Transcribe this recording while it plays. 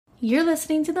You're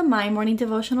listening to the My Morning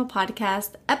Devotional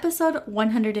Podcast, episode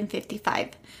 155.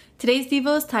 Today's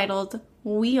Devo is titled,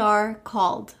 We Are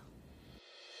Called.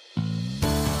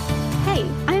 Hey,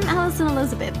 I'm Allison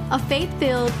Elizabeth, a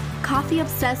faith-filled,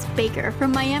 coffee-obsessed baker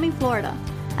from Miami, Florida.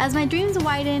 As my dreams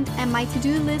widened and my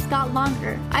to-do list got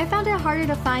longer, I found it harder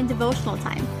to find devotional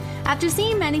time. After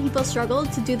seeing many people struggle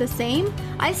to do the same,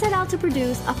 I set out to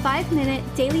produce a 5-minute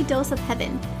daily dose of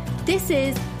heaven. This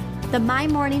is the My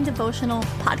Morning Devotional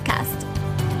Podcast.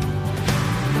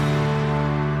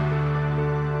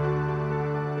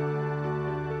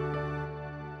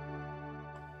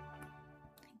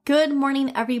 Good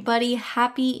morning, everybody.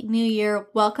 Happy New Year.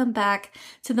 Welcome back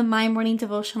to the My Morning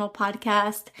Devotional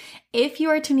Podcast. If you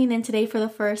are tuning in today for the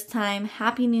first time,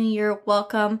 Happy New Year.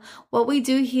 Welcome. What we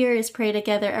do here is pray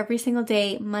together every single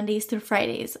day, Mondays through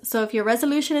Fridays. So if your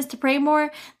resolution is to pray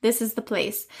more, this is the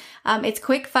place. It's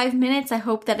quick, 5 minutes. I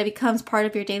hope that it becomes part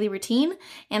of your daily routine,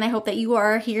 and I hope that you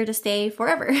are here to stay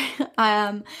forever.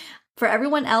 For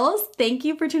everyone else, thank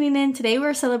you for tuning in. Today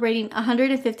we're celebrating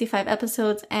 155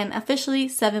 episodes and officially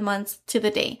 7 months to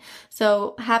the day.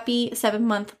 So happy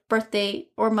 7-month birthday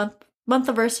or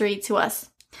month-anniversary to us.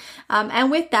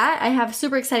 And with that, I have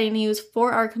super exciting news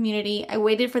for our community. I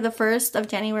waited for the 1st of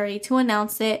January to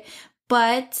announce it,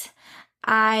 but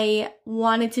I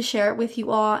wanted to share it with you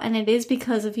all, and it is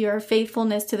because of your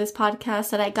faithfulness to this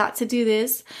podcast that I got to do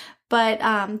this. But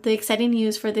the exciting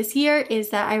news for this year is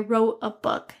that I wrote a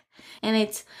book. And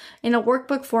it's in a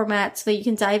workbook format so that you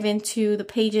can dive into the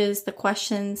pages, the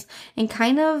questions, and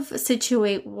kind of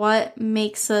situate what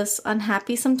makes us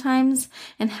unhappy sometimes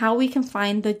and how we can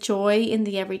find the joy in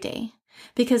the everyday.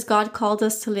 Because God called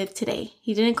us to live today.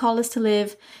 He didn't call us to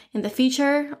live in the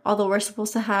future, although we're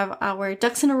supposed to have our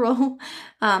ducks in a row.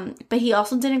 But He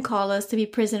also didn't call us to be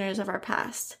prisoners of our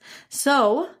past.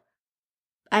 So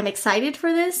I'm excited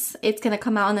for this. It's going to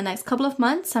come out in the next couple of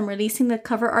months. I'm releasing the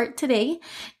cover art today,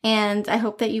 and I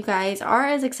hope that you guys are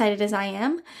as excited as I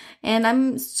am. And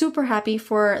I'm super happy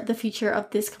for the future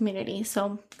of this community.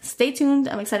 So stay tuned.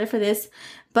 I'm excited for this.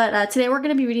 But today we're going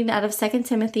to be reading out of 2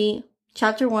 Timothy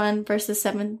chapter 1, verses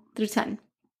 7 through 10.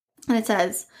 And it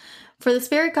says, "For the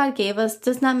Spirit God gave us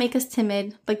does not make us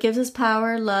timid, but gives us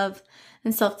power, love,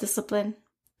 and self-discipline.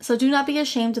 So do not be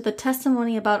ashamed of the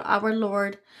testimony about our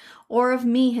Lord, or of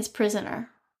me, his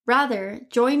prisoner. Rather,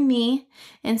 join me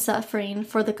in suffering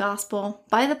for the gospel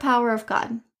by the power of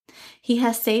God. He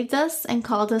has saved us and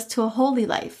called us to a holy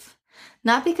life,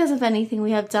 not because of anything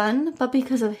we have done, but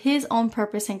because of his own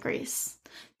purpose and grace.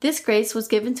 This grace was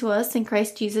given to us in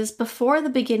Christ Jesus before the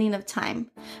beginning of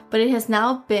time, but it has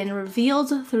now been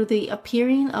revealed through the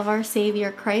appearing of our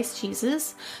Savior Christ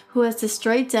Jesus, who has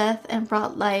destroyed death and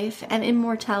brought life and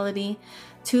immortality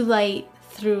to light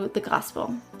through the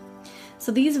gospel."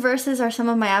 So these verses are some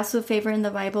of my absolute favorite in the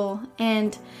Bible,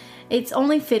 and it's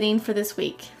only fitting for this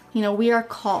week. You know, we are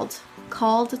called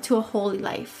to a holy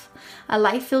life, a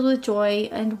life filled with joy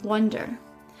and wonder.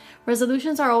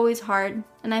 Resolutions are always hard,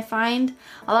 and I find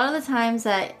a lot of the times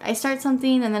that I start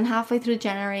something and then halfway through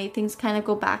January, things kind of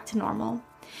go back to normal.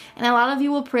 And a lot of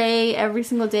you will pray every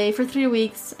single day for 3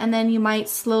 weeks, and then you might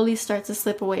slowly start to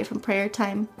slip away from prayer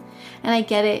time. And I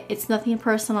get it. It's nothing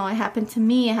personal. It happened to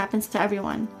me. It happens to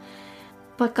everyone.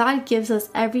 But God gives us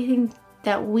everything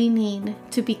that we need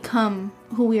to become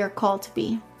who we are called to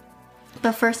be.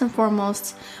 But first and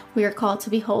foremost, we are called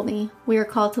to be holy. We are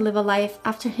called to live a life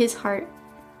after His heart.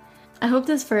 I hope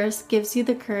this verse gives you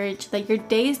the courage that your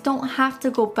days don't have to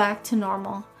go back to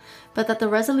normal, but that the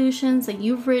resolutions that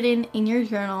you've written in your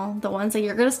journal, the ones that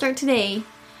you're going to start today,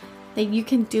 that you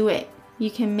can do it. You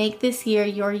can make this year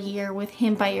your year with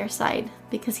Him by your side,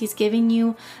 because He's giving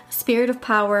you a spirit of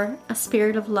power, a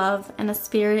spirit of love, and a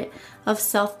spirit of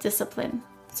self-discipline.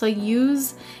 So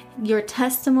use your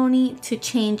testimony to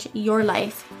change your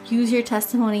life. Use your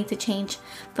testimony to change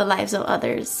the lives of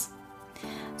others.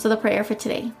 So the prayer for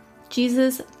today.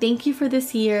 Jesus, thank you for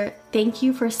this year. Thank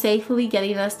you for safely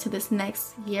getting us to this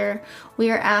next year. We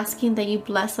are asking that you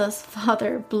bless us,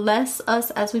 Father. Bless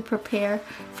us as we prepare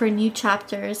for new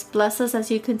chapters. Bless us as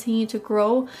you continue to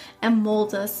grow and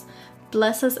mold us.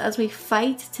 Bless us as we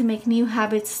fight to make new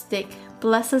habits stick.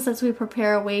 Bless us as we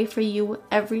prepare a way for you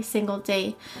every single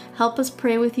day. Help us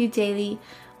pray with you daily.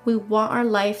 We want our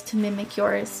life to mimic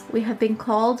yours. We have been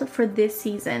called for this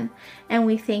season, and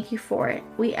we thank you for it.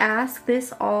 We ask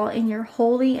this all in your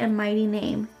holy and mighty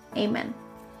name. Amen.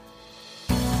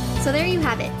 So there you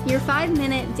have it, your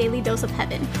 5-minute daily dose of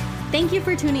heaven. Thank you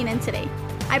for tuning in today.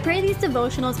 I pray these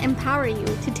devotionals empower you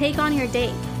to take on your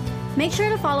day. Make sure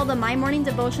to follow the My Morning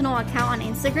Devotional account on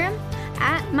Instagram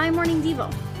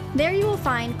 @MyMorningDevo. There you will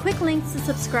find quick links to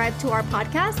subscribe to our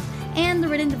podcast and the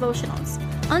written devotionals.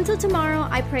 Until tomorrow,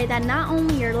 I pray that not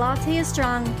only your latte is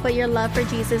strong, but your love for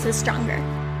Jesus is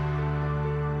stronger.